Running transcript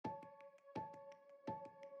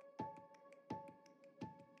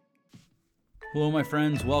Hello, my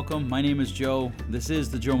friends. Welcome. My name is Joe. This is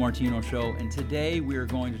the Joe Martino Show, and today we are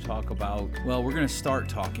going to talk about, we're going to start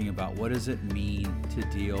talking about what does it mean to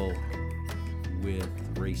deal with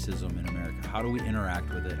racism in America? How do we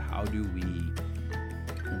interact with it? How do we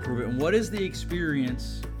improve it? And what is the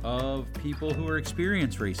experience of people who are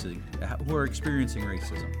experiencing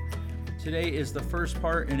racism? Today is the first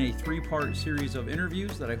part in a 3-part series of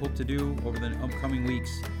interviews that I hope to do over the upcoming weeks,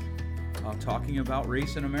 talking about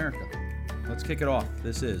race in America. Let's kick it off.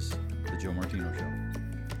 This is the Joe Martino Show.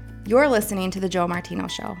 You're listening to the Joe Martino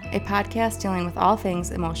Show, a podcast dealing with all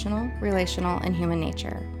things emotional, relational, and human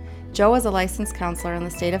nature. Joe is a licensed counselor in the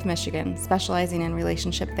state of Michigan, specializing in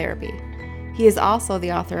relationship therapy. He is also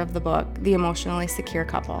the author of the book, The Emotionally Secure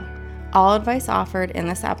Couple. All advice offered in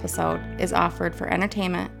this episode is offered for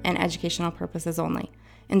entertainment and educational purposes only.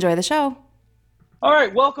 Enjoy the show. All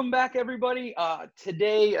right, welcome back, everybody.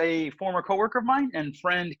 Today, a former coworker of mine and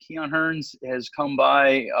friend, Keon Hearns, has come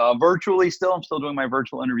by virtually still. I'm still doing my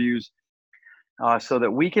virtual interviews so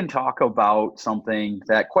that we can talk about something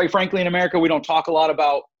that, quite frankly, in America, we don't talk a lot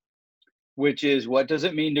about, which is what does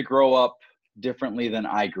it mean to grow up differently than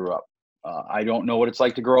I grew up? I don't know what it's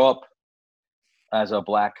like to grow up as a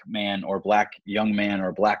black man or black young man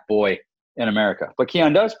or black boy in America. But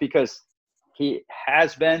Keon does, because he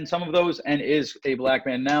has been some of those and is a black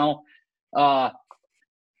man now,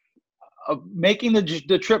 making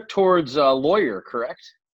the trip towards a lawyer, correct?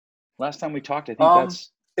 Last time we talked, I think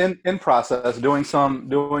that's in process, doing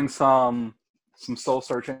some soul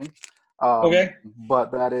searching. Okay.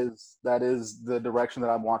 But that is the direction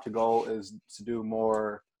that I want to go, is to do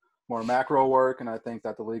more macro work, and I think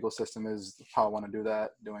that the legal system is how I want to do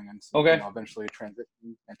that. Eventually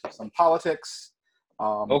transition into some politics.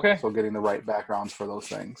 So getting the right backgrounds for those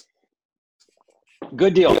things.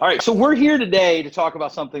 Good deal. All right, so we're here today to talk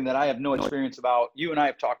about something that I have no experience about. You and I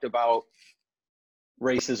have talked about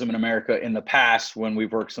racism in America in the past when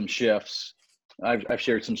we've worked some shifts. I've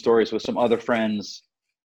shared some stories with some other friends,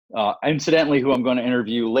 incidentally, who I'm going to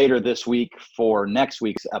interview later this week for next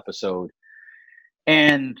week's episode.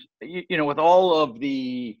 And, with all of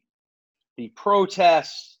the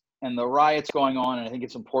protests and the riots going on, and I think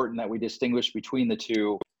it's important that we distinguish between the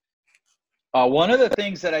two. One of the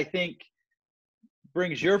things that I think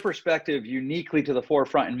brings your perspective uniquely to the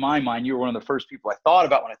forefront in my mind, you were one of the first people I thought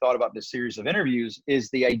about when I thought about this series of interviews,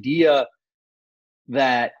 is the idea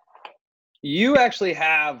that you actually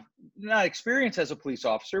have not experience as a police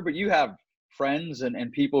officer, but you have friends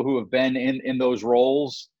and people who have been in those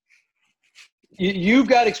roles. You've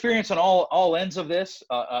got experience on all ends of this.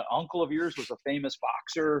 An uncle of yours was a famous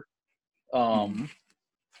boxer.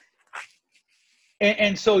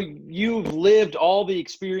 And so you've lived all the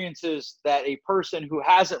experiences that a person who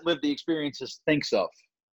hasn't lived the experiences thinks of.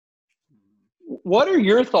 What are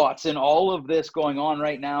your thoughts in all of this going on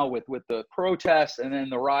right now with the protests and then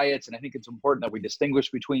the riots? And I think it's important that we distinguish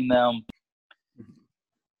between them.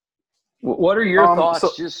 What are your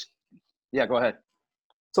thoughts? Go ahead.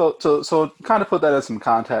 So kind of put that in some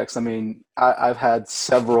context. I mean, I've had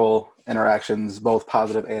several interactions, both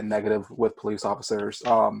positive and negative, with police officers.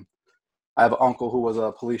 I have an uncle who was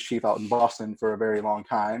a police chief out in Boston for a very long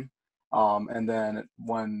time. And then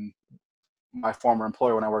when my former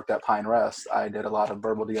employer, when I worked at Pine Rest, I did a lot of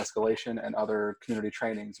verbal de-escalation and other community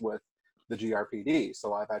trainings with the GRPD.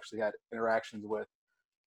 So I've actually had interactions with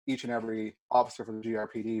each and every officer for the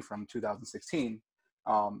GRPD from 2016.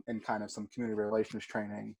 And kind of some community relations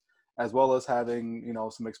training, as well as having,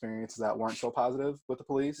 some experiences that weren't so positive with the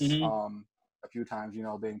police. Mm-hmm. A few times,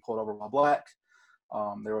 being pulled over while black.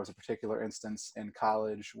 There was a particular instance in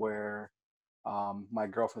college where my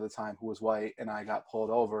girlfriend at the time, who was white, and I got pulled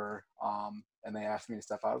over, and they asked me to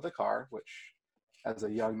step out of the car, which as a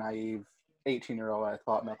young, naive 18-year-old, I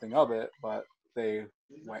thought nothing of it, but they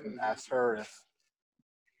went and asked her if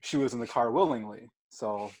she was in the car willingly.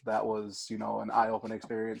 So that was, an eye-opening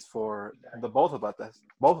experience for the both of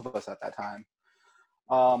us at that time.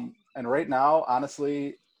 And right now,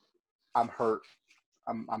 honestly, I'm hurt.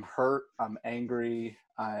 I'm hurt. I'm angry.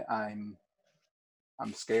 I'm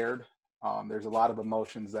scared. There's a lot of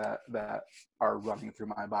emotions that are running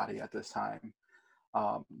through my body at this time.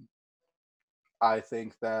 I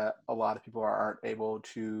think that a lot of people aren't able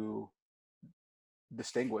to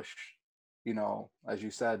distinguish, as you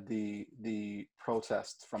said, the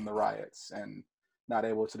protests from the riots, and not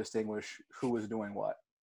able to distinguish who was doing what.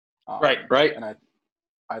 Right. And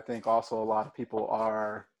I think also a lot of people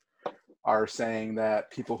are saying that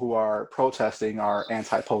people who are protesting are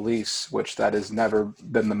anti-police, which that has never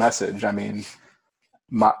been the message. I mean,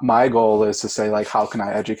 my goal is to say, like, how can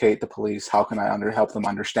I educate the police? How can I help them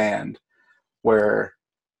understand where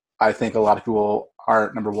I think a lot of people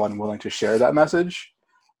aren't, number one, willing to share that message,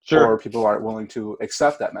 Sure. or people aren't willing to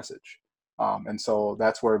accept that message. And so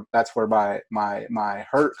that's where my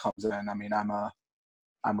hurt comes in. I mean,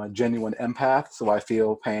 I'm a genuine empath, so I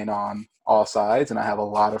feel pain on all sides, and I have a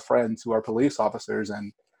lot of friends who are police officers,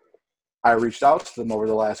 and I reached out to them over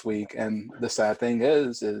the last week, and the sad thing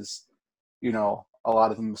is, you know, a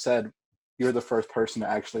lot of them said, "You're the first person to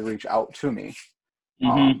actually reach out to me."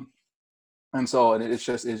 Mm-hmm. And so, and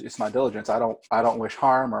it's my diligence. I don't wish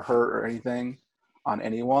harm or hurt or anything on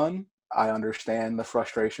anyone. I understand the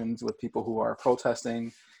frustrations with people who are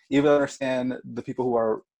protesting, even understand the people who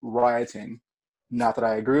are rioting. Not that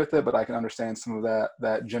I agree with it, but I can understand some of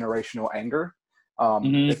that generational anger,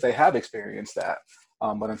 Mm-hmm. if they have experienced that.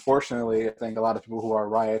 But unfortunately, I think a lot of people who are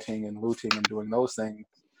rioting and looting and doing those things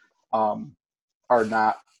are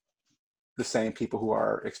not the same people who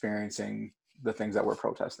are experiencing the things that we're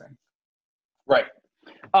protesting. Right.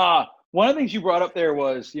 One of the things you brought up there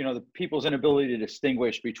was, you know, the people's inability to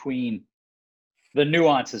distinguish between the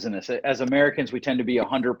nuances in this. As Americans, we tend to be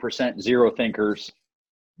 100% zero thinkers.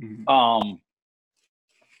 Mm-hmm.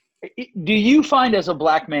 Do you find, as a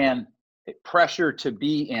Black man, pressure to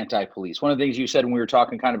be anti-police? One of the things you said when we were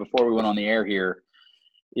talking kind of before we went on the air here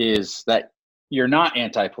is that you're not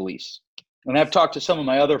anti-police. And I've talked to some of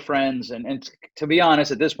my other friends, and to be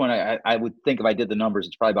honest, at this point, I would think if I did the numbers,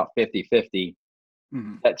 it's probably about 50-50.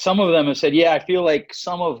 Mm-hmm. That some of them have said, yeah, I feel like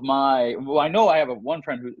some of I know I have one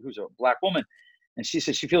friend who's a Black woman, and she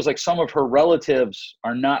says she feels like some of her relatives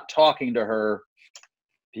are not talking to her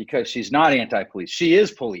because she's not anti-police. She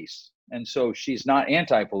is police, and so she's not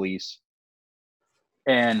anti-police.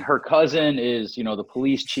 And her cousin is, you know, the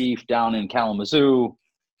police chief down in Kalamazoo,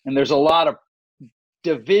 and there's a lot of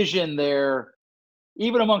division there,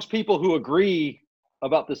 even amongst people who agree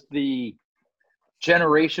about the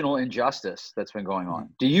generational injustice that's been going on.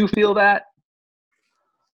 Do you feel that?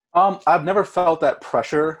 I've never felt that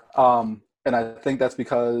pressure. And I think that's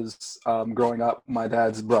because growing up, my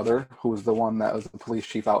dad's brother, who was the one that was the police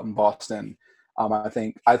chief out in Boston, I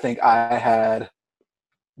think I had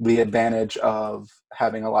the advantage of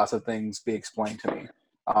having a lot of things be explained to me.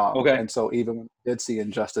 Okay. And so even when I did see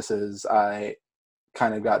injustices, I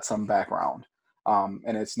kind of got some background.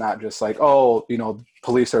 And it's not just like, oh, you know,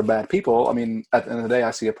 police are bad people. I mean, at the end of the day,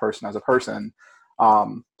 I see a person as a person.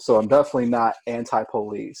 So I'm definitely not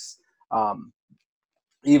anti-police.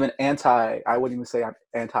 Even I wouldn't even say I'm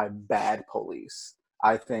anti-bad police.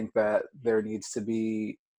 I think that there needs to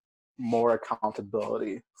be more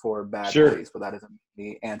accountability for bad police, but that doesn't make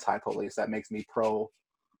me anti-police. That makes me pro,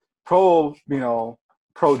 you know,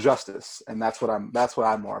 pro justice, and that's what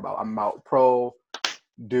I'm more about. I'm about pro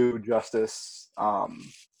do justice,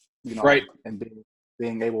 you know, right. and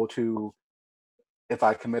being able to, if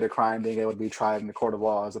I commit a crime, being able to be tried in the court of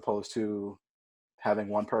law as opposed to having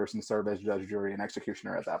one person serve as judge, jury, and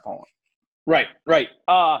executioner at that point. Right.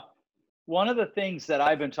 One of the things that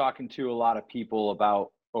I've been talking to a lot of people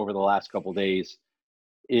about over the last couple of days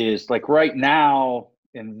is, like, right now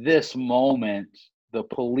in this moment, the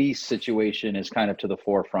police situation is kind of to the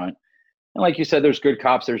forefront. And like you said, there's good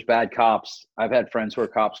cops, there's bad cops. I've had friends who are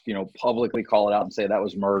cops, you know, publicly call it out and say that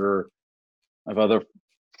was murder. I've other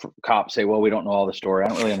cops say, well, we don't know all the story. I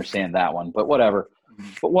don't really understand that one, but whatever.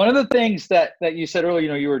 But one of the things that you said earlier, you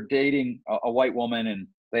know, you were dating a white woman and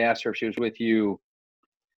they asked her if she was with you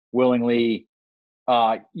willingly.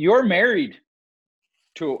 You're married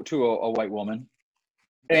to a white woman.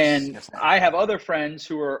 And yes, I have other friends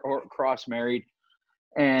who are cross married.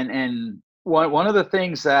 And one of the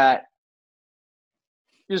things that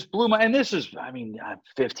just blew my, and this is, I mean,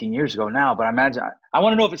 15 years ago now, but I imagine, I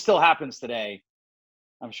want to know if it still happens today.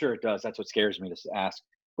 I'm sure it does. That's what scares me to ask.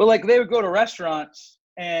 But like, they would go to restaurants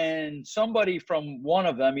and somebody from one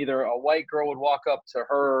of them, either a white girl would walk up to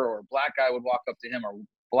her, or a Black guy would walk up to him, or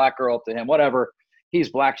Black girl up to him, whatever. He's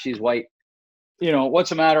Black, she's white. You know,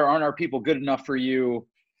 what's the matter? Aren't our people good enough for you?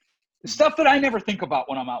 Stuff that I never think about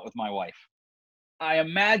when I'm out with my wife. I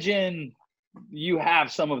imagine you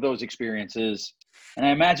have some of those experiences, and I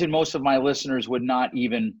imagine most of my listeners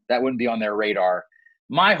that wouldn't be on their radar.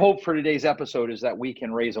 My hope for today's episode is that we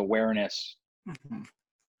can raise awareness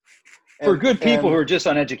for good people who are just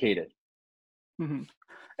uneducated. Mm-hmm.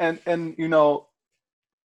 And you know,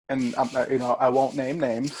 and you know, I won't name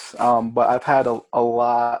names, but I've had a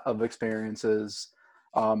lot of experiences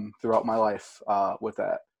throughout my life with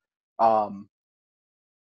that.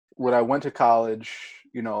 When I went to college,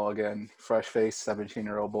 you know, again, fresh-faced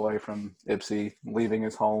 17-year-old boy from Ypsi, leaving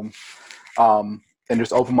his home, and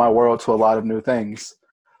just opened my world to a lot of new things.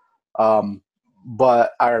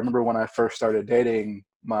 But I remember when I first started dating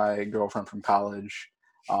my girlfriend from college,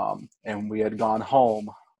 And we had gone home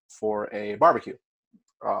for a barbecue.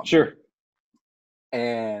 Sure.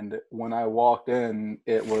 And when I walked in,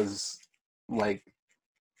 it was like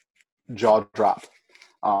jaw dropped.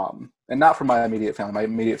 And not from my immediate family. My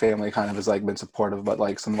immediate family kind of has like been supportive, but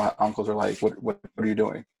like some of my uncles are like, what are you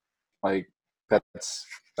doing? Like that's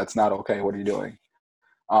not okay. What are you doing?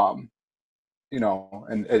 You know,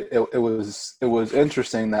 and it was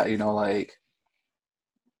interesting that, you know, like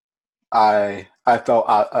I felt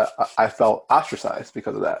I felt ostracized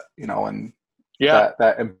because of that, you know, and Yeah.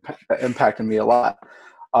 that impacted me a lot.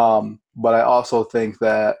 But I also think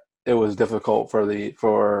that it was difficult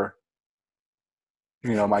for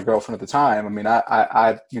you know, my girlfriend at the time. I mean,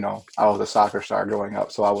 you know, I was a soccer star growing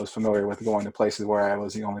up, so I was familiar with going to places where I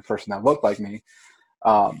was the only person that looked like me.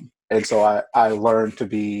 And so I learned to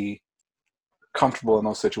be comfortable in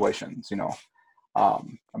those situations, you know.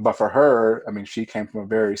 But for her, I mean, she came from a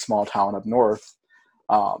very small town up north.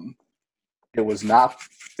 Um, it was not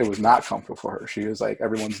comfortable for her. She was like,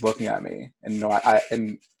 everyone's looking at me, and you know,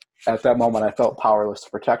 and at that moment, I felt powerless to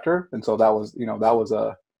protect her, and so that was, you know, that was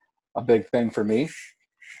a big thing for me.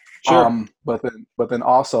 Sure. But then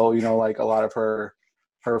also, you know, like a lot of her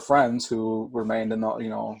friends who remained in the, you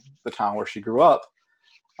know, the town where she grew up.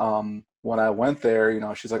 When I went there, you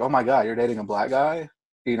know, she's like, "Oh my God, you're dating a black guy,"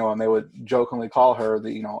 you know, and they would jokingly call her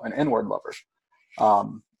the, you know, an N-word lover,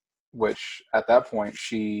 um, which at that point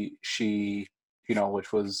you know,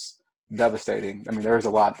 which was devastating. I mean, there's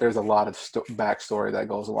a lot of backstory that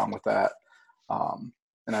goes along with that,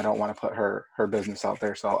 and I don't want to put her business out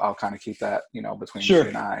there, so I'll kind of keep that, you know, between she Sure.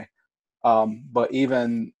 and I. But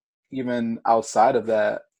even outside of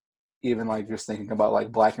that, even like just thinking about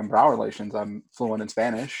like black and brown relations, I'm fluent in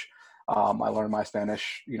Spanish. I learned my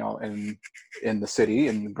Spanish, you know, in the city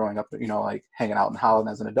and growing up, you know, like hanging out in Holland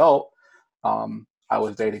as an adult. I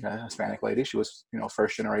was dating a Hispanic lady. She was, you know,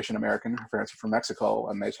 first generation American. Her parents were from Mexico,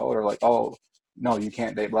 and they told her like, "Oh, no, you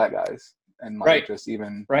can't date black guys." And like Right. just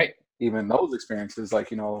Right. even those experiences, like,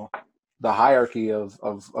 you know, the hierarchy of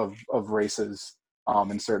races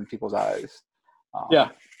in certain people's eyes. Yeah.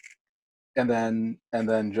 Um, and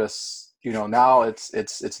then just, you know, now it's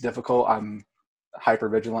difficult. I'm hyper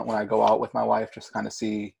vigilant when I go out with my wife, just kind of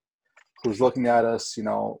see who's looking at us, you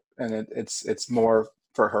know, and it's more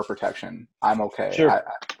for her protection. I'm okay. Sure.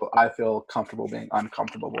 I feel comfortable being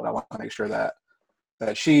uncomfortable, but I want to make sure that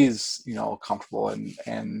she's, you know, comfortable,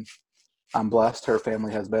 and I'm blessed. Her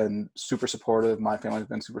family has been super supportive. My family's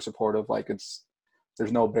been super supportive. Like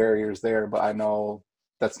there's no barriers there, but I know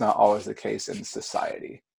that's not always the case in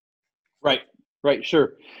society. Right. Right.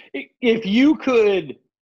 Sure. If you could,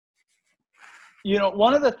 you know,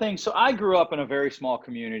 one of the things, so I grew up in a very small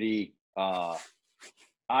community.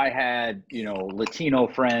 I had, you know, Latino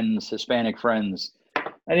friends, Hispanic friends.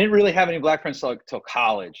 I didn't really have any black friends till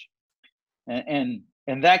college. And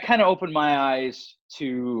that kind of opened my eyes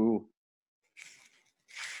to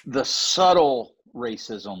the subtle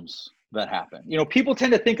racisms that happen. You know, people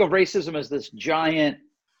tend to think of racism as this giant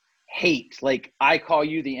hate, like I call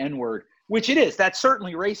you the N-word, which it is. That's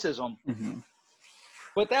certainly racism. Mm-hmm.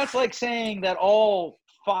 But that's like saying that all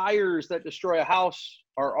fires that destroy a house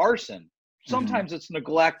are arson. Mm-hmm. Sometimes it's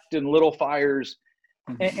neglect and little fires.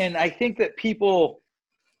 Mm-hmm. And I think that people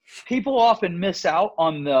often miss out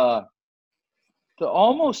on the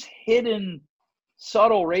almost hidden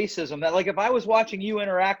subtle racism that, like, if I was watching you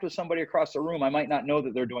interact with somebody across the room, I might not know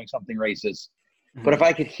that they're doing something racist. But if Mm-hmm.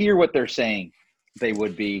 I could hear what they're saying, they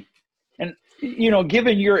would be. And, you know,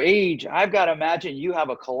 given your age, I've got to imagine you have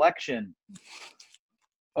a collection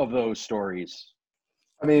of those stories.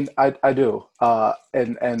 I mean, I do.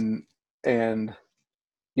 And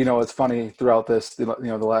you know, it's funny throughout this, you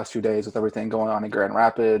know, the last few days with everything going on in Grand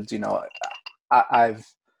Rapids, you know, I've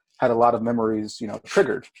had a lot of memories, you know,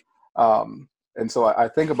 triggered. And so I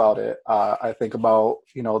think about it. I think about,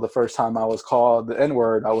 you know, the first time I was called the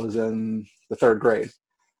N-word, I was in the third grade.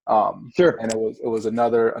 Sure. And it was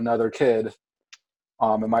another kid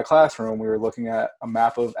in my classroom. We were looking at a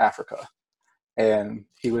map of Africa, and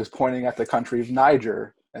he was pointing at the country of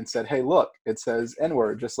Niger and said, "Hey, look, it says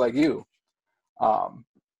N-word just like you." Um,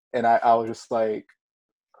 and I was just like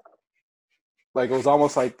it was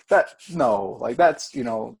almost like that. No, like that's, you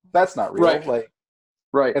know, that's not real. Right. Like,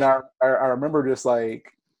 Right. and I remember just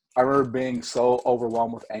like I remember being so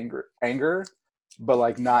overwhelmed with anger, but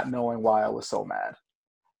like not knowing why I was so mad.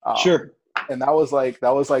 Um, Sure. and that was like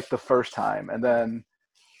the first time, and then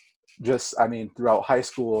just, I mean, throughout high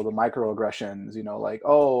school, the microaggressions, you know, like,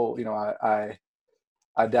 oh, you know, I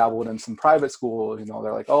dabbled in some private schools, you know,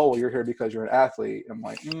 they're like, oh, well, you're here because you're an athlete. I'm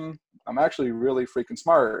like, I'm actually really freaking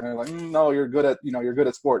smart. And they're like, no, you're good at, you know, you're good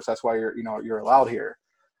at sports. That's why you're, you know, you're allowed here.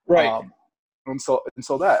 Right. And so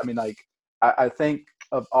that, I mean, like, I think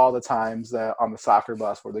of all the times that on the soccer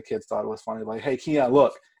bus where the kids thought it was funny, like, hey, Keon,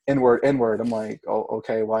 look, inward, inward. I'm like, oh,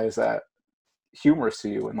 okay, why is that humorous to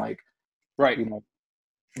you? And like, Right. you know,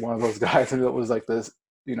 one of those guys that was like this,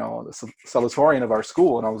 the salutatorian of our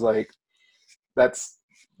school. And I was like, that's,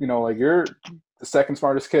 like, you're the second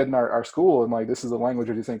smartest kid in our school. And like, this is the language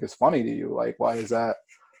that you think is funny to you. Like, why is that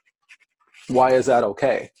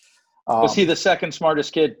okay? Was he the second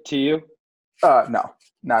smartest kid to you? No,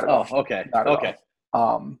 not at Oh, all. okay. Not at Okay.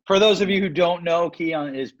 all. For those of you who don't know,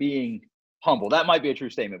 Keon is being humble. That might be a true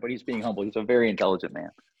statement, but he's being humble. He's a very intelligent man.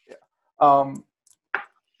 Yeah. Um,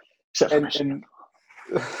 Except for and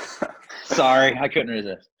sorry, I couldn't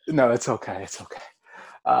resist. No, it's okay. It's okay.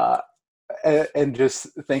 And just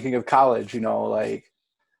thinking of college, like,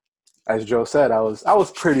 as Joe said, I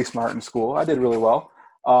was pretty smart in school. I did really well.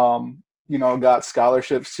 Got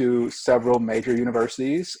scholarships to several major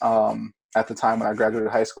universities. At the time when I graduated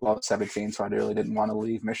high school, I was 17, so I really didn't want to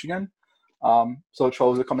leave Michigan. So I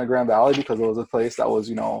chose to come to Grand Valley because it was a place that was,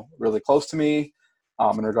 really close to me,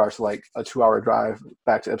 in regards to like a 2-hour drive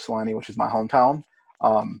back to Ypsilanti, which is my hometown.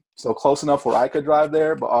 So close enough where I could drive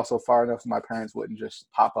there, but also far enough that my parents wouldn't just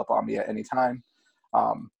pop up on me at any time.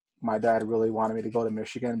 My dad really wanted me to go to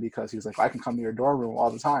Michigan because he was like, I can come to your dorm room all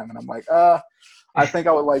the time. And I'm like, I think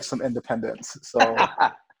I would like some independence. So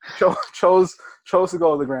chose to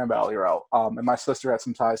go the Grand Valley route. And my sister had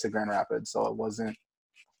some ties to Grand Rapids, so it wasn't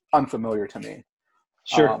unfamiliar to me.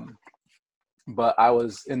 Sure. But I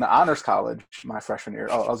was in the honors college my freshman year.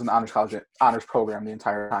 I was in the honors program the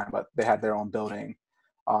entire time, but they had their own building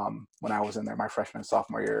when I was in there my freshman and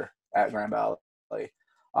sophomore year at Grand Valley.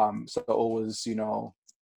 So it was,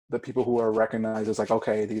 the people who are recognized as like,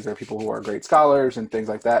 okay, these are people who are great scholars and things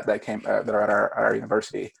like that that came that are at our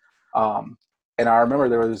university. And I remember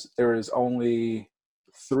there was only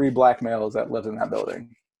 3 black males that lived in that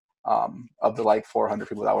building, of the like 400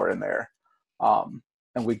 people that were in there.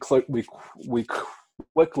 And we quickly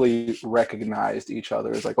recognized each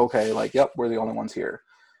other as like, okay, like, yep, we're the only ones here.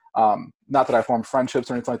 Not that I formed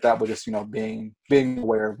friendships or anything like that, but just, being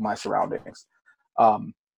aware of my surroundings.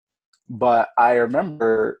 But I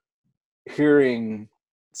remember hearing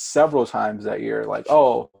several times that year, like,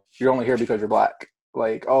 oh, you're only here because you're black.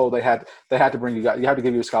 Like, oh, they had to bring you guys, you have to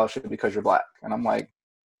give you a scholarship because you're black. And I'm like,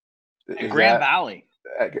 Grand Valley.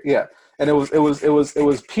 Yeah. And it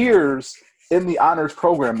was peers in the honors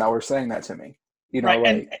program that were saying that to me, right. Like,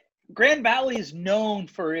 and Grand Valley is known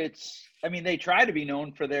for they try to be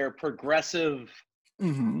known for their progressive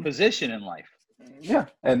position in life. Yeah.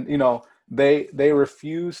 And, they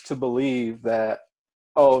refuse to believe that,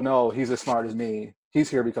 oh no, he's as smart as me. He's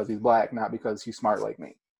here because he's black, not because he's smart like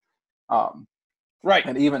me. Right.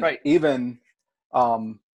 And even, right. it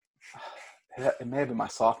may have been my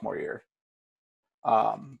sophomore year.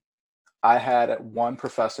 I had one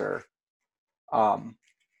professor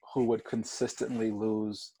who would consistently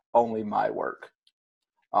lose only my work.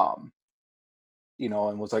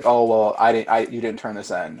 And was like, oh, well, you didn't turn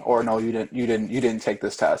this in, or no, you didn't take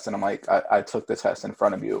this test. And I'm like, I took the test in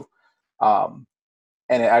front of you. And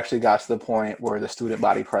it actually got to the point where the student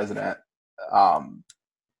body president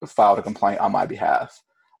filed a complaint on my behalf,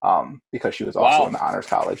 because she was also in the honors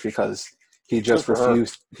college, because he just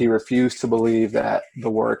refused to believe that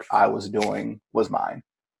the work I was doing was mine.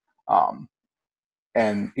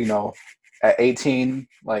 And, at 18,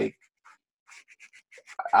 like,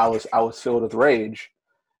 I was filled with rage,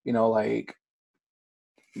 like,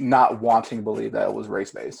 not wanting to believe that it was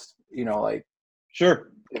race-based, like,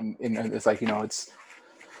 sure. And it's like,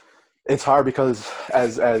 it's hard because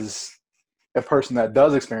as a person that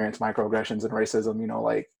does experience microaggressions and racism,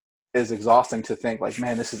 like, is exhausting to think like,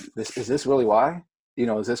 man, is this really why?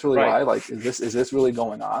 Is this really why? Like, is this really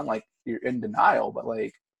going on? Like, you're in denial, but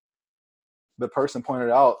like, the person pointed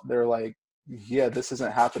out, they're like, yeah, this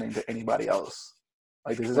isn't happening to anybody else.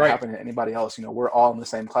 Like, this isn't happening to anybody else. We're all in the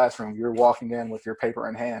same classroom. You're walking in with your paper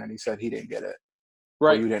in hand, and he said he didn't get it.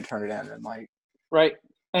 Right. Or you didn't turn it in. And like, right.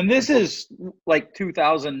 And this is like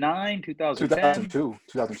 2009, 2010?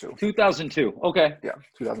 2002. Okay. Yeah,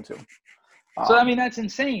 2002. So, that's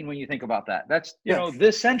insane when you think about that. That's,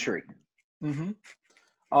 this century. Mm-hmm.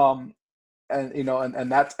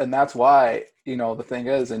 And that's why, the thing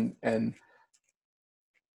is, and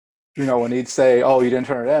when he'd say, oh, you didn't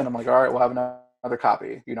turn it in, I'm like, all right, we'll have another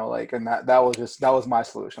copy, like, and that was my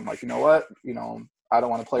solution. I'm like, you know what, I don't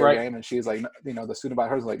want to play your game. And she's like, the student by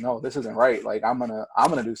her's like, no, this isn't right. Like, I'm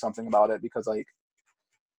gonna do something about it, because like,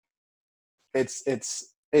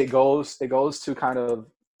 it goes to kind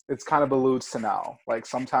of alludes to now. Like,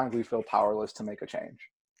 sometimes we feel powerless to make a change.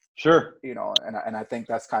 Sure. you know, and I think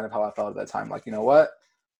that's kind of how I felt at that time. Like, you know what,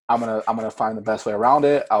 I'm gonna find the best way around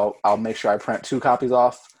it. I'll make sure I print 2 copies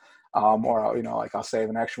off, or I'll, you know, like I'll save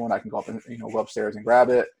an extra one. I can go up and, you know, go upstairs and grab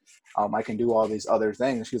it. I can do all these other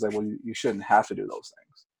things. She's like, well, you shouldn't have to do those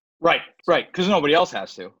things. Right. Right. Because nobody else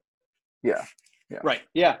has to. Yeah. Right.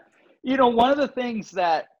 Yeah. You know, one of the things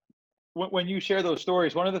that when you share those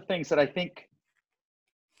stories, one of the things that I think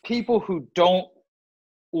people who don't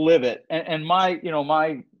live it, and my, you know,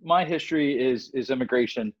 my history is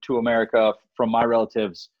immigration to America from my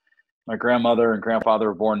relatives. My grandmother and grandfather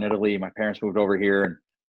were born in Italy. My parents moved over here, and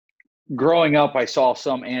growing up, I saw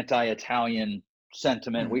some anti-Italian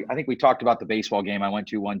sentiment. I think we talked about the baseball game I went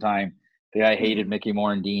to one time. The guy hated Mickey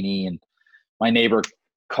Morandini, and my neighbor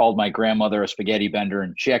called my grandmother a spaghetti bender,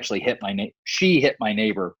 and she actually hit my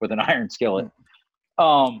neighbor with an iron skillet,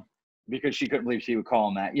 because she couldn't believe she would call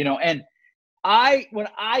him that. You know, and when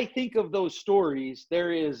I think of those stories,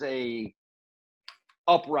 there is a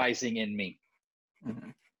uprising in me.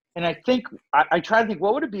 And I think I try to think,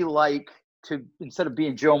 what would it be like to, instead of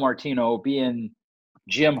being Joe Martino, being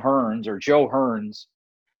Jim Hearns or Joe Hearns,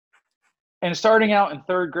 and starting out in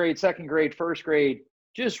 3rd grade, 2nd grade, 1st grade,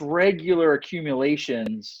 just regular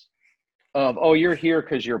accumulations of, oh, you're here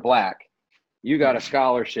because you're black, you got a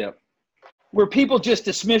scholarship, where people just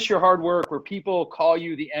dismiss your hard work, where people call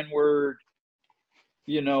you the N-word,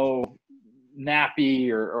 you know,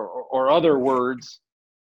 nappy or other words.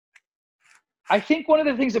 I think one of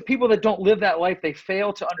the things that people that don't live that life, they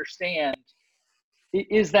fail to understand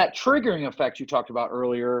is that triggering effect you talked about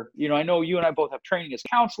earlier. You know, I know you and I both have training as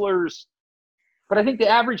counselors, but I think the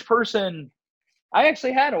average person, I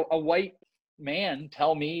actually had a white man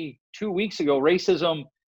tell me 2 weeks ago, racism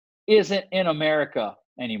isn't in America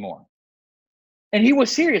anymore. And he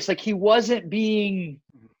was serious. Like, he wasn't being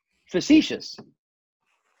facetious.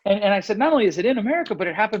 And I said, not only is it in America, but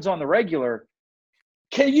it happens on the regular.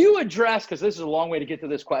 Can you address, because this is a long way to get to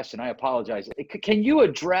this question, I apologize. Can you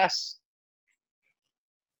address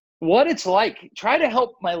what it's like? Try to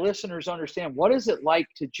help my listeners understand, what is it like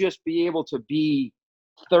to just be able to be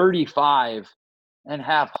 35 and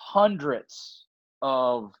have hundreds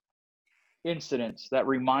of incidents that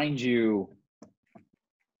remind you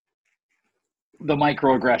the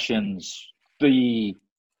microaggressions, the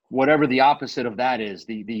whatever the opposite of that is,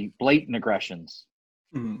 the blatant aggressions.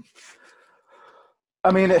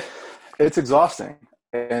 I mean, it's exhausting,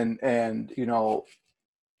 and you know,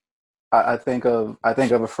 I think of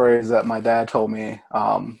a phrase that my dad told me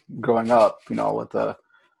growing up. You know,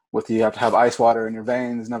 with you have to have ice water in your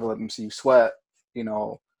veins, never let them see you sweat. You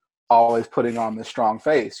know, always putting on this strong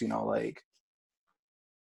face. You know, like,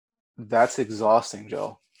 that's exhausting,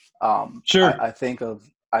 Joe. Sure. I think of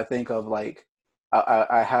like,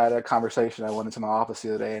 I had a conversation. I went into my office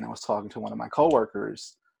the other day and I was talking to one of my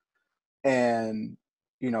coworkers, and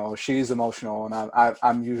you know, she's emotional and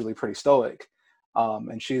I'm usually pretty stoic.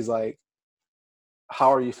 And she's like,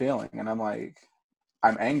 how are you feeling? And I'm like,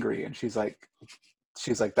 I'm angry. And she's like,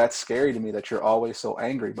 that's scary to me that you're always so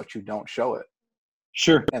angry, but you don't show it.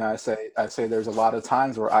 Sure. And I say there's a lot of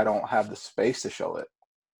times where I don't have the space to show it,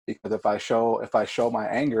 because if I show my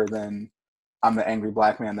anger, then I'm the angry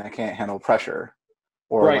black man that can't handle pressure.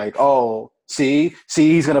 Or right. Like, oh, see,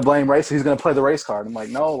 he's going to blame race. He's going to play the race card. I'm like,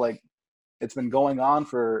 no, like, it's been going on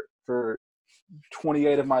for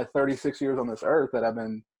 28 of my 36 years on this earth that I've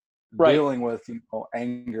been dealing with, you know,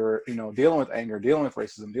 anger, you know, dealing with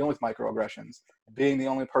racism, dealing with microaggressions, being the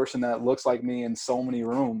only person that looks like me in so many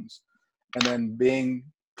rooms, and then being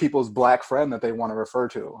people's black friend that they want to refer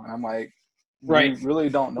to. And I'm like, you really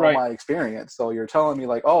don't know my experience. So you're telling me,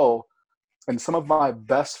 like, oh, and some of my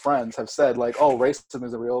best friends have said, like, oh, racism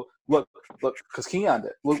is a real, look, because Keon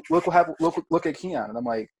did. Look what happened. Look at Keon. And I'm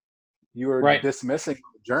like, you are dismissing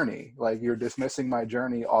my journey. Like, you're dismissing my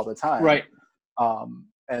journey all the time. Right.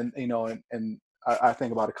 And you know, and I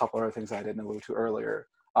think about a couple other things I didn't allude to earlier.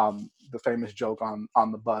 The famous joke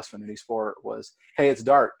on the bus from any sport was, "Hey, it's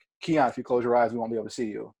dark. Keon, if you close your eyes, we won't be able to see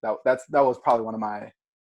you." That was probably one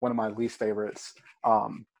of my least favorites.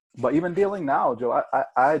 But even dealing now, Joe,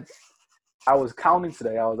 I was counting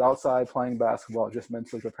today. I was outside playing basketball, just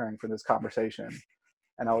mentally preparing for this conversation.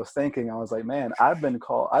 And I was thinking, I was like, man, I've been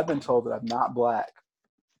told that I'm not black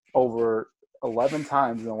over 11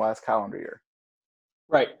 times in the last calendar year.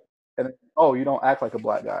 Right. And, oh, you don't act like a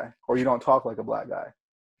black guy, or you don't talk like a black guy.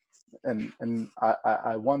 And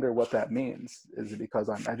I wonder what that means. Is it because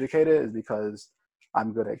I'm educated? Is it because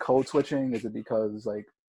I'm good at code switching? Is it because, like,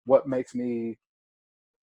 what makes me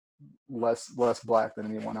less black than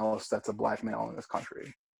anyone else that's a black male in this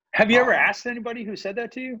country? Have you ever asked anybody who said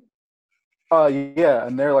that to you? Yeah,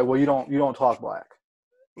 and they're like, well, you don't talk black.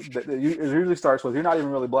 it usually starts with, "You're not even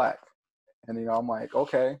really black." And, I'm like,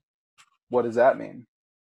 okay, what does that mean?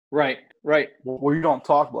 Right, right. Well, you don't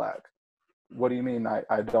talk black. What do you mean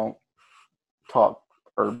I don't talk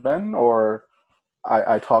urban, or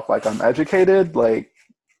I talk like I'm educated? Like,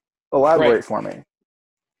 elaborate for me.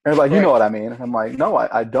 And like, you know what I mean? And I'm like, no,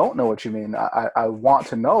 I don't know what you mean. I want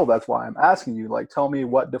to know. That's why I'm asking you. Like, tell me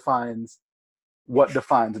what defines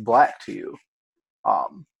black to you.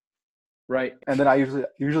 Right. And then I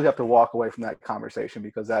usually have to walk away from that conversation,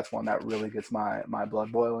 because that's one that really gets my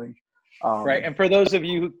blood boiling. Right. And for those of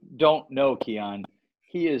you who don't know Keon,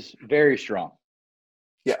 he is very strong.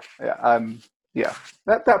 Yeah.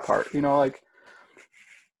 That part, like,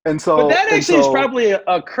 and so. But that actually is probably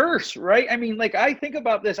a curse, right? I mean, like, I think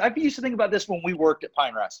about this. I used to think about this when we worked at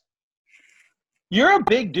Pine Rest. You're a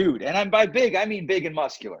big dude, and by big, I mean big and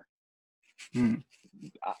muscular.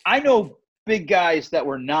 I know big guys that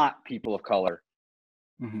were not people of color,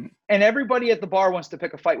 and everybody at the bar wants to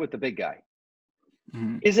pick a fight with the big guy.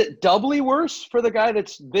 Is it doubly worse for the guy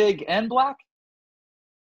that's big and black?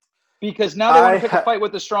 Because now they want to pick a fight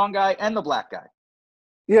with the strong guy and the black guy.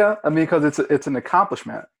 Yeah, I mean, because it's an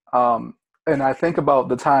accomplishment. And I think about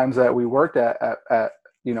the times that we worked at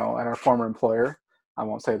our former employer. I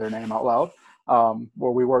won't say their name out loud.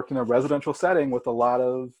 Where we worked in a residential setting with a lot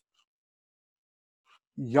of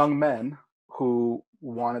young men who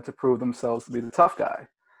wanted to prove themselves to be the tough guy.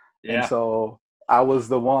 Yeah. And so I was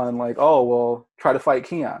the one like, oh, well, try to fight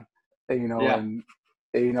Keon, and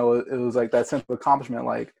it was like that sense of accomplishment,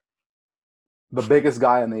 like the biggest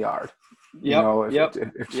guy in the yard. To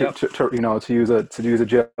use a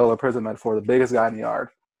jail or prison metaphor, the biggest guy in the yard.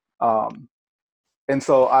 And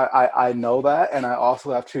so I know that, and I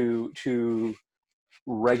also have to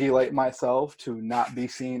regulate myself to not be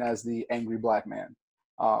seen as the angry black man.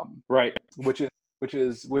 Right. Which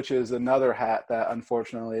is another hat that,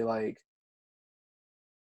 unfortunately, like,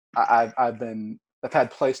 I've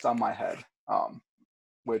had placed on my head,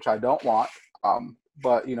 which I don't want.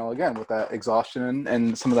 But again, with that exhaustion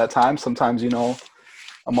and some of that time, sometimes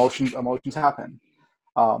emotions happen.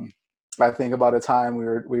 I think about a time we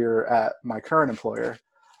were at my current employer,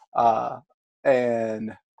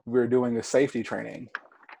 and we were doing a safety training,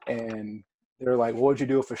 and they're like, "What would you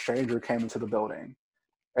do if a stranger came into the building?"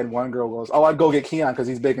 And one girl goes, "Oh, I'd go get Keon because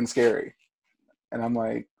he's big and scary." And I'm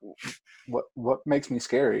like, "What makes me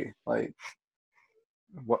scary? Like,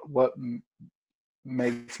 what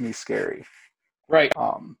makes me scary?" Right.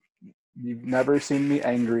 You've never seen me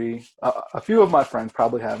angry. A few of my friends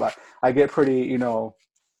probably have. I get pretty,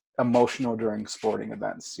 emotional during sporting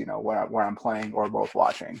events, where I'm playing or both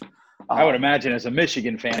watching. I would imagine as a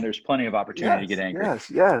Michigan fan, there's plenty of opportunity to get angry.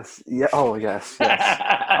 Yes. Yeah. Oh, yes.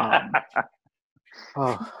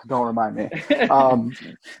 Oh, don't remind me.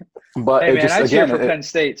 But hey, man, I cheer for Penn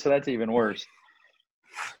State, so that's even worse.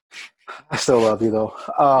 I still love you, though.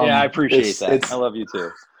 Yeah, I appreciate that. I love you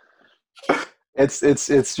too.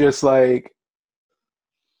 It's just like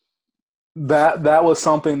that was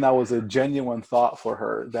something that was a genuine thought for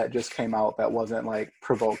her that just came out, that wasn't like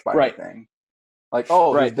provoked by anything. Like,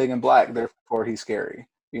 oh, he's big and black, therefore he's scary.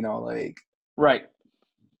 Like. Right.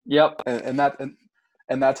 Yep. And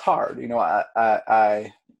that's hard.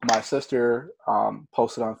 My sister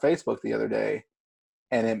posted on Facebook the other day,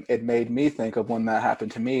 and it made me think of when that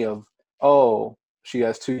happened to me, of, oh, she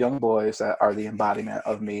has two young boys that are the embodiment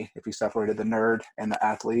of me. If you separated the nerd and the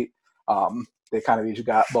athlete, they kind of each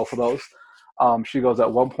got both of those. She goes,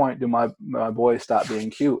 at one point, do my boys stop being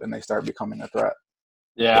cute and they start becoming a threat?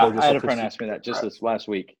 Yeah, I had a friend ask me that just this last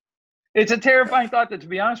week. It's a terrifying thought that, to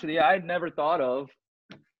be honest with you, I had never thought of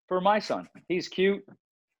for my son. He's cute.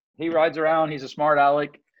 He rides around. He's a smart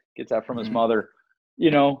aleck. Gets that from his mother. I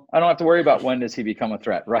don't have to worry about when does he become a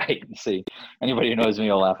threat, right? See, anybody who knows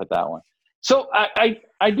me will laugh at that one. So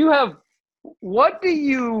I do have,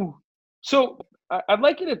 I'd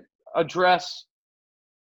like you to address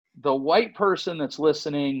the white person that's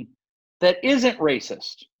listening that isn't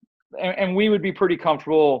racist. And we would be pretty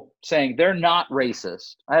comfortable saying they're not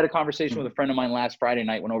racist. I had a conversation with a friend of mine last Friday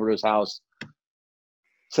night, went over to his house,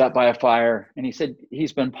 sat by a fire, and he said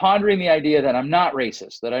he's been pondering the idea that I'm not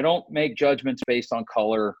racist, that I don't make judgments based on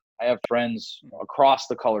color. I have friends across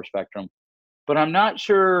the color spectrum, but I'm not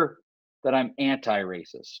sure that I'm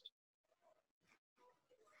anti-racist.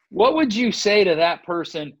 What would you say to that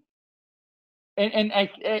person? And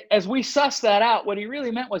as we suss that out, what he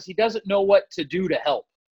really meant was he doesn't know what to do to help.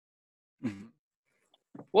 Mm-hmm.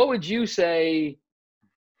 What would you say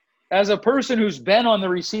as a person who's been on the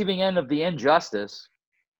receiving end of the injustice?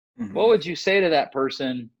 Mm-hmm. What would you say to that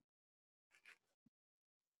person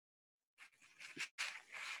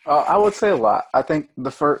I would say a lot. I think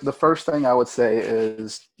the first thing I would say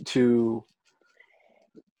is to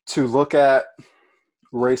look at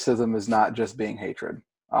racism as not just being hatred,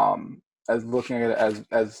 as looking at it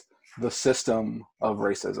as the system of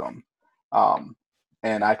racism. Um,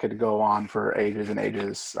 and I could go on for ages and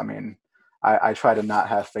ages. I mean, I try to not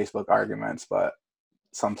have Facebook arguments, but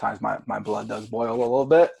sometimes my blood does boil a little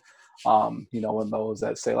bit. When those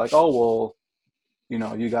that say like, oh, well,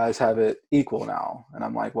 you guys have it equal now. And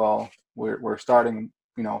I'm like, well, we're starting,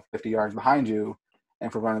 50 yards behind you.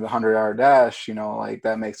 And for running the 100-yard dash, like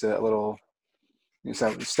that makes it a little,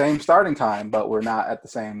 same starting time, but we're not at the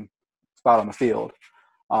same spot on the field.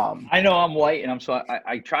 I know I'm white, and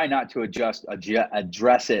I try not to address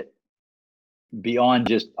it beyond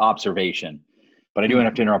just observation, but I do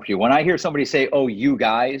have to interrupt you. When I hear somebody say, "Oh, you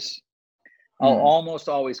guys," I'll almost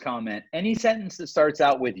always comment, any sentence that starts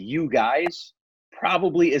out with "you guys"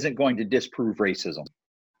 probably isn't going to disprove racism.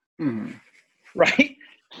 Mm-hmm. Right?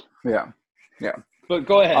 Yeah. But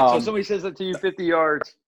go ahead. So somebody says that to you 50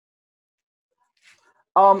 yards.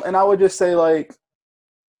 And I would just say like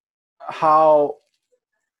who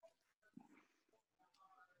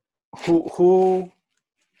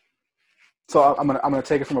so I'm gonna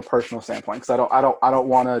take it from a personal standpoint, because I don't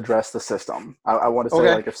want to address the system. I want to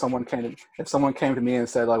say, like, if someone came to me and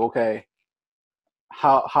said like, okay,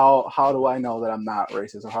 how do I know that I'm not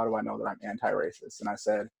racist, or how do I know that I'm anti-racist? And I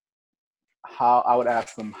said, I would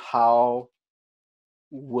ask them, how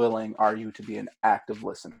willing are you to be an active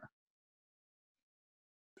listener?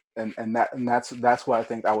 And that's what I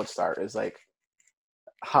think I would start, is like,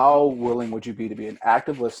 how willing would you be an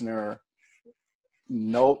active listener,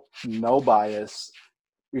 no bias,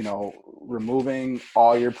 removing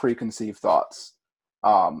all your preconceived thoughts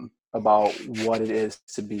about what it is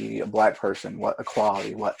to be a Black person, what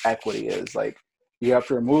equality, what equity is. Like, you have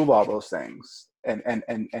to remove all those things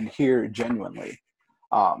and hear genuinely,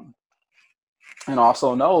 and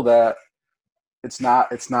also know that it's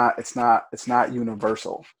not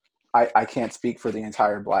universal. I can't speak for the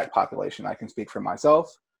entire Black population. I can speak for myself,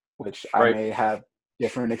 which I may have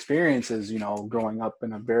different experiences, growing up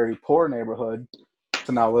in a very poor neighborhood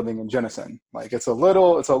to now living in Jenison. Like, it's a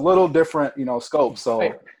little different, scope.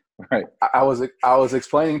 So I was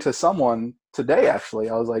explaining to someone today, actually,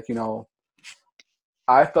 I was like,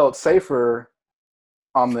 I felt safer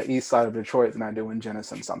on the east side of Detroit than I do in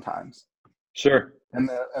Jenison sometimes. Sure. And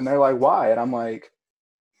they're like, why? And I'm like,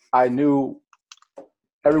 I knew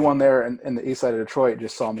everyone there in the east side of Detroit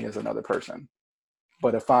just saw me as another person.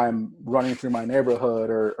 But if I'm running through my neighborhood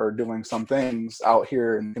or doing some things out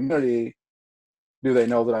here in the community, do they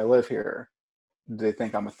know that I live here? Do they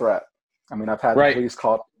think I'm a threat? I mean, I've had the police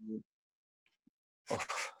call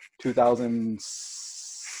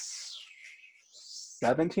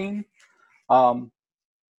 2017,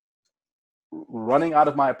 running out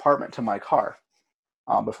of my apartment to my car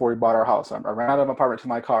before we bought our house. I ran out of my apartment to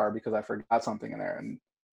my car because I forgot something in there, and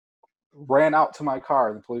ran out to my car,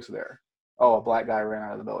 and the police were there. Oh, a Black guy ran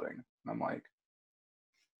out of the building. And I'm like,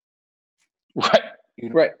 right.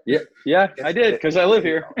 Yeah, I did, because I live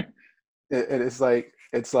here. It's like,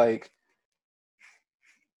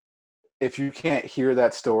 if you can't hear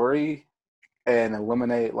that story and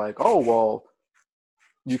eliminate, like, oh, well,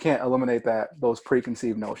 you can't eliminate those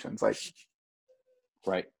preconceived notions. Like,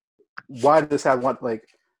 right. Why did this happen? Like,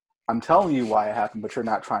 I'm telling you why it happened, but you're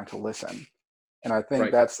not trying to listen. And I think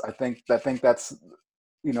that's I think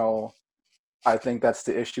that's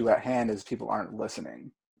the issue at hand, is people aren't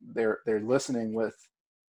listening. They're listening with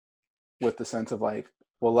the sense of like,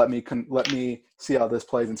 well, let me see how this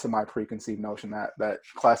plays into my preconceived notion, that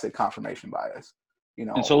classic confirmation bias,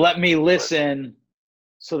 And so let me listen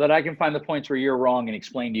so that I can find the points where you're wrong and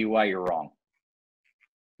explain to you why you're wrong.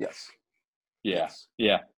 Yes. Yeah.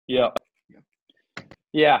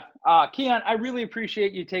 Keon, I really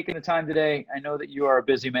appreciate you taking the time today. I know that you are a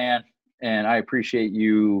busy man, and I appreciate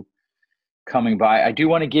you coming by. I do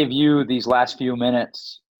want to give you these last few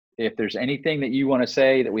minutes. If there's anything that you want to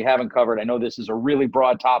say that we haven't covered, I know this is a really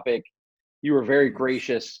broad topic. You were very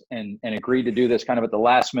gracious and agreed to do this kind of at the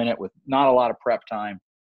last minute with not a lot of prep time.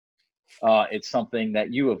 It's something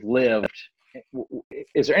that you have lived.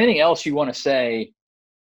 Is there anything else you want to say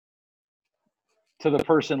to the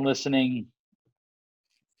person listening?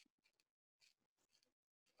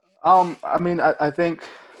 I mean, I think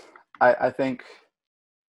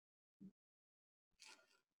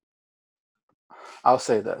I'll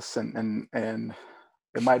say this, and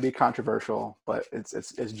it might be controversial, but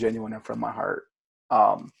it's genuine and from my heart.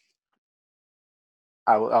 I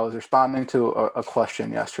was responding to a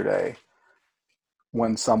question yesterday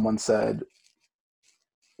when someone said,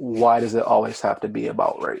 why does it always have to be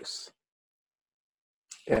about race?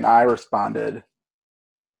 And I responded,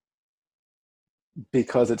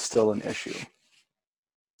 because it's still an issue.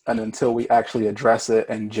 And until we actually address it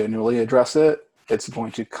and genuinely address it, it's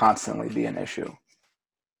going to constantly be an issue.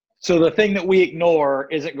 So the thing that we ignore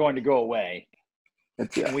isn't going to go away.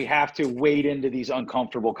 Yeah. And we have to wade into these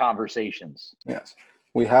uncomfortable conversations. Yes.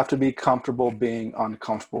 We have to be comfortable being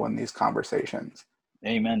uncomfortable in these conversations.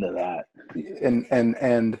 Amen to that.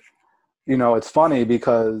 And you know, it's funny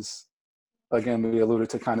because, again, we alluded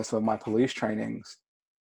to kind of some of my police trainings.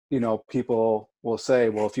 You know, people will say,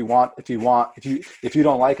 well, if you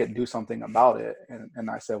don't like it, do something about it. And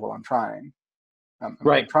I said, well, I'm trying. I'm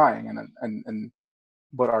trying.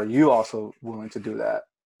 But are you also willing to do that?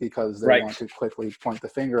 Because they want to quickly point the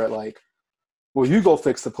finger at, like, well, you go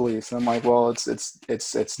fix the police. And I'm like, well,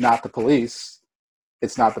 it's not the police.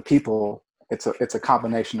 It's not the people. It's a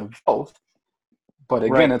combination of both. But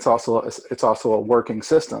again, it's also a working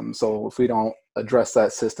system. So if we don't address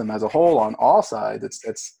that system as a whole on all sides,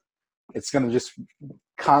 it's going to just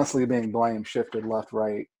constantly being blamed, shifted left,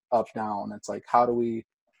 right, up, down. It's like, how do we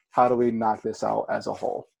knock this out as a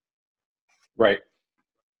whole? Right.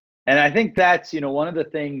 And I think that's, one of the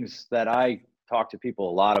things that I talk to people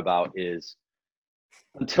a lot about is,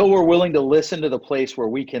 until we're willing to listen to the place where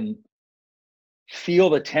we can feel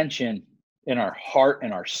the tension in our heart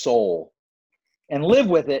and our soul and live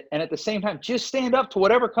with it, and at the same time just stand up to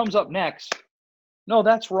whatever comes up next. No,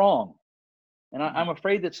 that's wrong. And I'm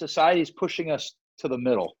afraid that society is pushing us to the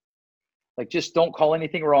middle. Like, just don't call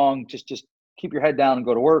anything wrong. Just keep your head down and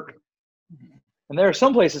go to work. And there are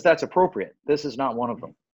some places that's appropriate. This is not one of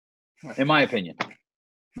them, in my opinion.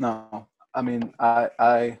 No, I mean,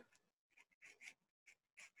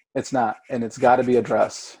 it's not, and it's got to be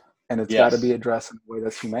addressed, and it's got to be addressed in a way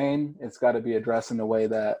that's humane. It's got to be addressed in a way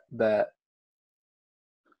that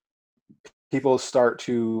people start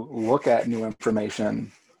to look at new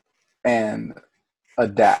information and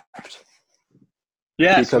adapt.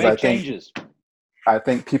 Yes, because make changes. I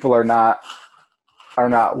think people are not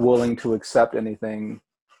willing to accept anything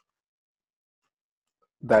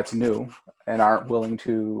that's new, and aren't willing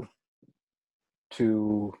to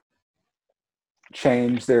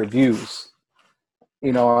change their views.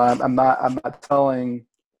 I'm not telling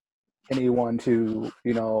anyone to,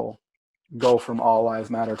 go from all lives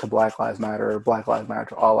matter to Black Lives Matter, or Black Lives Matter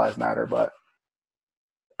to all lives matter, but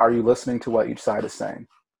are you listening to what each side is saying?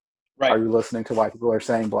 Right. Are you listening to why people are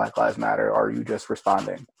saying Black Lives Matter? Or are you just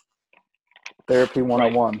responding? Therapy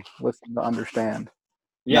 101. Right. Listen to understand,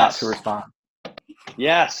 not to respond.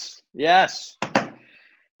 Yes.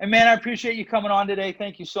 And man, I appreciate you coming on today.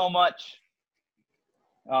 Thank you so much.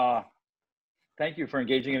 Thank you for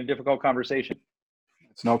engaging in a difficult conversation.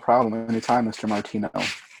 It's no problem. Anytime, Mr. Martino.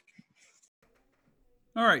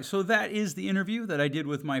 All right, so that is the interview that I did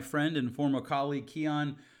with my friend and former colleague,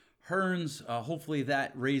 Keon Hearns. Hopefully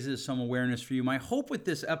that raises some awareness for you. My hope with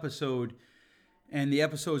this episode and the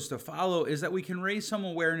episodes to follow is that we can raise some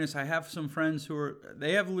awareness. I have some friends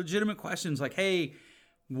they have legitimate questions like, hey,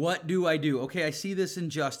 what do I do? Okay, I see this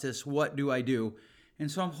injustice. What do I do?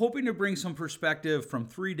 And so I'm hoping to bring some perspective from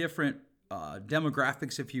three different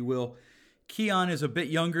demographics, if you will. Keon is a bit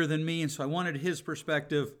younger than me, and so I wanted his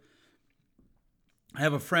perspective. I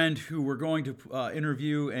have a friend who we're going to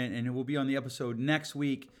interview, and it will be on the episode next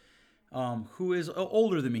week, who is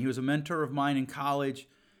older than me. He was a mentor of mine in college,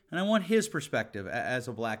 and I want his perspective as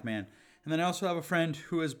a Black man. And then I also have a friend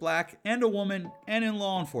who is Black and a woman and in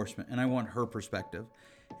law enforcement, and I want her perspective.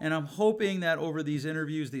 And I'm hoping that over these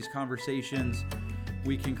interviews, these conversations,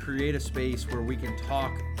 we can create a space where we can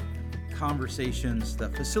talk conversations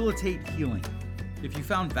that facilitate healing. If you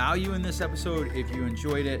found value in this episode, if you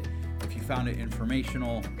enjoyed it, if you found it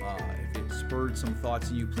informational, if it spurred some thoughts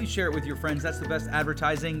in you, please share it with your friends. That's the best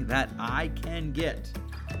advertising that I can get.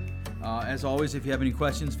 As always, if you have any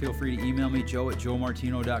questions, feel free to email me,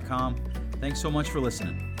 joe@joemartino.com. Thanks so much for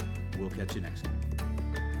listening. We'll catch you next time.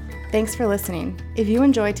 Thanks for listening. If you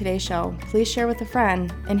enjoyed today's show, please share with a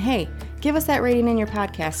friend. And hey, give us that rating in your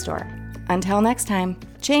podcast store. Until next time,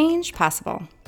 change possible.